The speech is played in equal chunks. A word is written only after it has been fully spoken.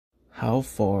How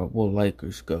far will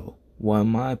Lakers go? Well, in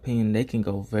my opinion, they can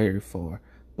go very far,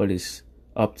 but it's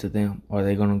up to them. Are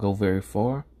they going to go very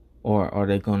far, or are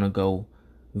they going to go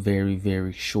very,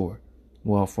 very short?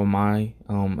 Well, for my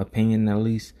opinion, at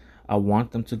least, I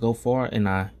want them to go far,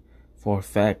 and for a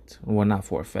fact, well, not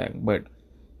for a fact, but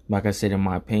like I said, in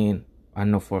my opinion, I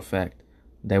know for a fact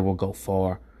they will go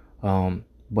far.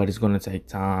 But it's going to take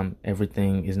time.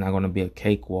 Everything is not going to be a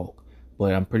cakewalk,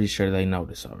 but I'm pretty sure they know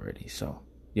this already. So,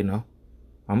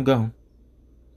 I'm gone.